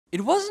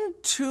It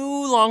wasn't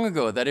too long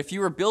ago that if you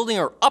were building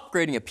or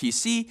upgrading a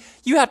PC,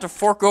 you had to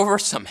fork over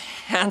some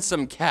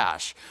handsome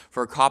cash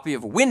for a copy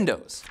of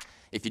Windows.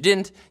 If you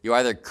didn't, you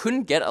either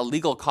couldn't get a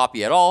legal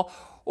copy at all,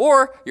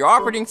 or your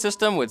operating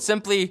system would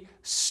simply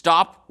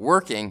stop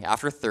working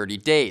after 30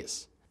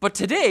 days. But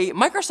today,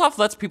 Microsoft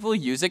lets people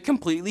use it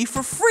completely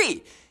for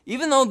free.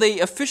 Even though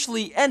they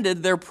officially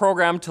ended their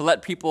program to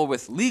let people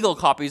with legal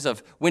copies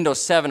of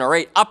Windows 7 or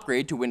 8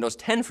 upgrade to Windows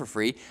 10 for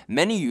free,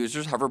 many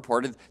users have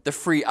reported the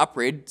free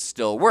upgrade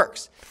still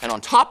works. And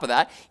on top of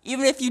that,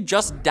 even if you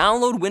just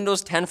download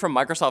Windows 10 from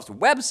Microsoft's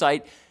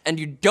website and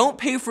you don't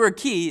pay for a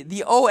key,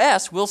 the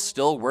OS will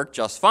still work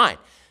just fine.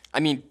 I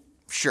mean,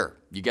 sure,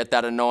 you get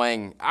that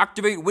annoying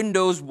Activate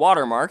Windows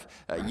watermark,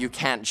 you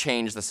can't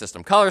change the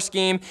system color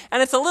scheme,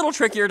 and it's a little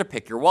trickier to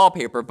pick your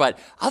wallpaper, but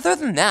other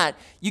than that,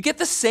 you get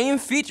the same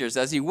features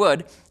as you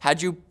would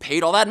had you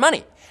paid all that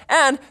money.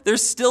 And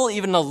there's still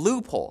even a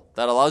loophole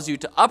that allows you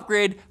to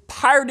upgrade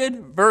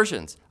pirated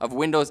versions of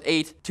Windows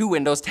 8 to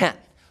Windows 10.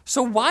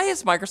 So why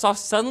is Microsoft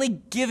suddenly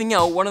giving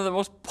out one of the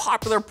most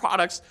popular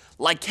products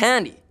like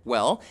candy?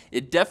 Well,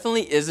 it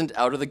definitely isn't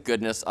out of the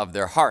goodness of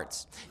their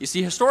hearts. You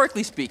see,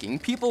 historically speaking,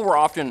 people were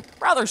often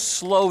rather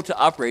slow to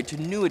upgrade to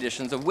new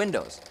editions of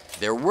Windows.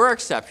 There were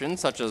exceptions,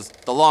 such as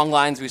the long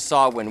lines we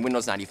saw when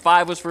Windows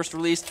 95 was first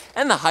released,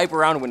 and the hype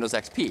around Windows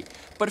XP.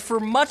 But for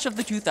much of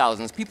the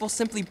 2000s, people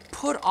simply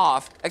put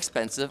off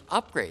expensive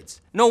upgrades.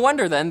 No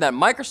wonder then that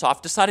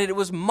Microsoft decided it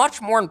was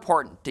much more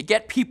important to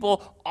get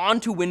people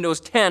onto Windows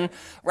 10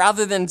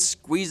 rather than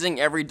squeezing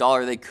every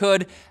dollar they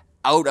could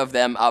out of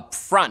them up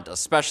front,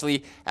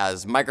 especially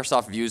as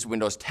Microsoft views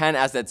Windows 10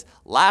 as its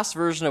last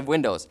version of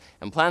Windows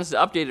and plans to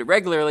update it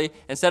regularly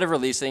instead of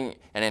releasing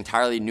an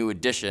entirely new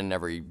edition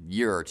every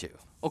year or two.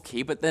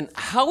 Okay, but then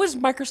how is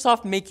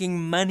Microsoft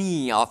making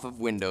money off of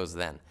Windows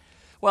then?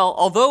 Well,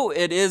 although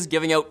it is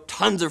giving out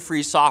tons of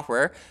free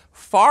software,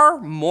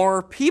 far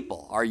more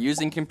people are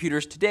using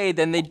computers today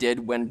than they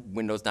did when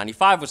Windows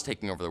 95 was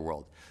taking over the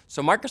world.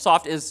 So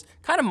Microsoft is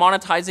kind of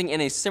monetizing in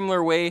a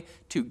similar way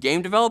to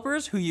game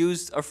developers who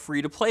use a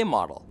free-to-play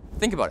model.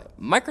 Think about it.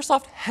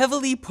 Microsoft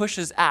heavily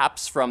pushes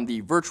apps from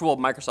the virtual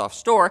Microsoft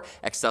Store,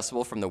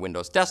 accessible from the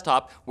Windows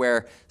desktop,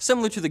 where,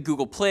 similar to the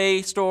Google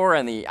Play Store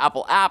and the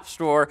Apple App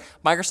Store,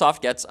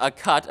 Microsoft gets a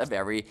cut of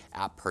every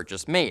app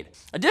purchase made.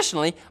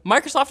 Additionally,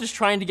 Microsoft is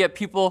trying to get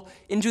people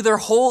into their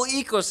whole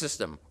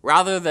ecosystem,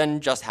 rather than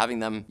just having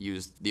them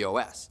use the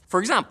OS. For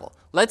example,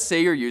 let's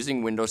say you're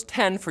using Windows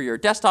 10 for your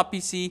desktop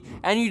PC,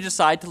 and you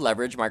decide to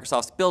leverage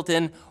Microsoft's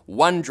built-in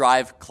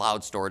OneDrive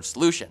cloud storage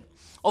solution.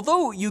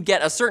 Although you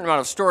get a certain amount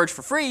of storage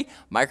for free,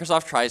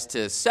 Microsoft tries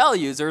to sell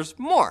users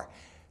more.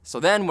 So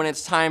then when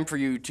it's time for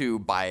you to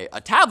buy a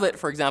tablet,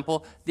 for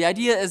example, the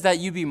idea is that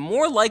you'd be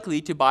more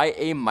likely to buy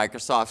a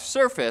Microsoft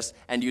Surface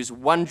and use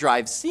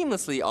OneDrive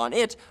seamlessly on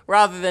it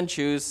rather than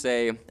choose,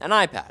 say, an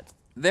iPad.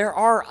 There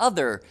are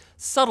other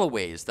subtle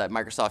ways that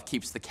Microsoft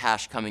keeps the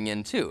cash coming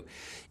in too.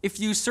 If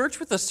you search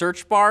with the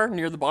search bar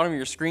near the bottom of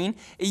your screen,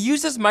 it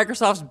uses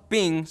Microsoft's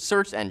Bing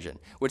search engine,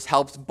 which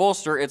helps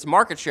bolster its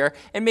market share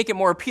and make it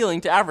more appealing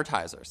to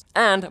advertisers.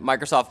 And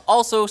Microsoft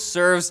also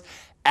serves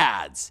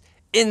ads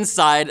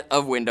inside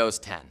of Windows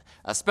 10,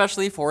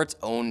 especially for its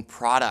own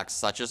products,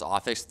 such as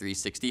Office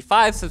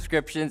 365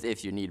 subscriptions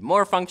if you need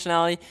more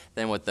functionality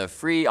than what the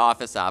free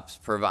Office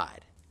apps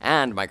provide.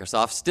 And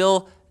Microsoft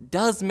still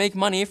does make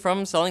money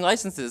from selling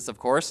licenses, of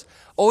course.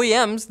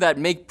 OEMs that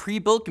make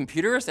pre-built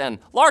computers and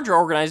larger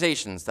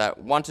organizations that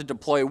want to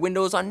deploy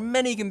Windows on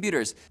many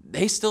computers,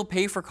 they still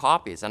pay for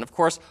copies. And of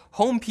course,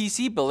 home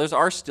PC builders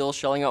are still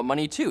shelling out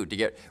money too to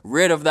get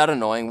rid of that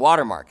annoying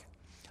watermark.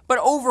 But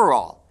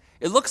overall,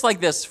 it looks like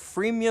this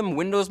freemium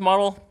Windows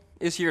model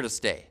is here to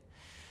stay.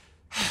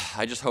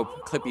 I just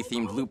hope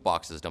Clippy-themed loot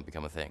boxes don't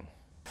become a thing.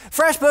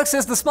 FreshBooks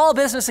is the small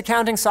business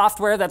accounting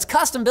software that's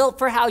custom built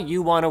for how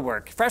you want to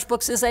work.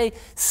 FreshBooks is a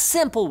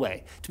simple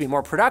way to be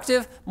more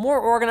productive, more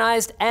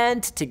organized,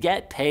 and to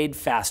get paid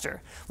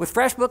faster. With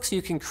FreshBooks,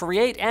 you can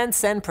create and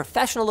send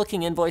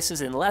professional-looking invoices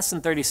in less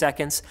than 30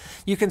 seconds.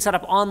 You can set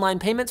up online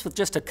payments with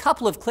just a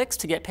couple of clicks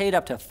to get paid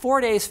up to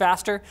 4 days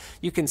faster.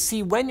 You can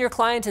see when your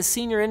client has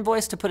seen your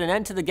invoice to put an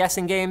end to the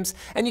guessing games,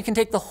 and you can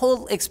take the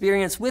whole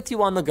experience with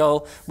you on the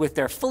go with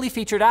their fully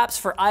featured apps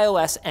for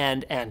iOS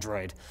and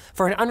Android.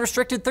 For an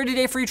unrestricted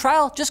 30-day free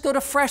trial, just go to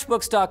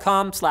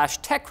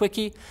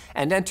freshbooks.com/techquickie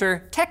and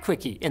enter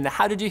TechQuickie in the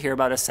How Did You Hear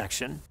About Us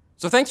section.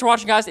 So thanks for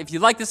watching, guys. If you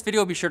like this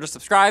video, be sure to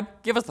subscribe,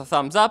 give us a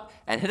thumbs up,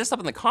 and hit us up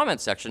in the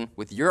comments section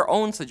with your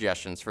own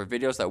suggestions for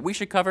videos that we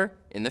should cover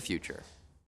in the future.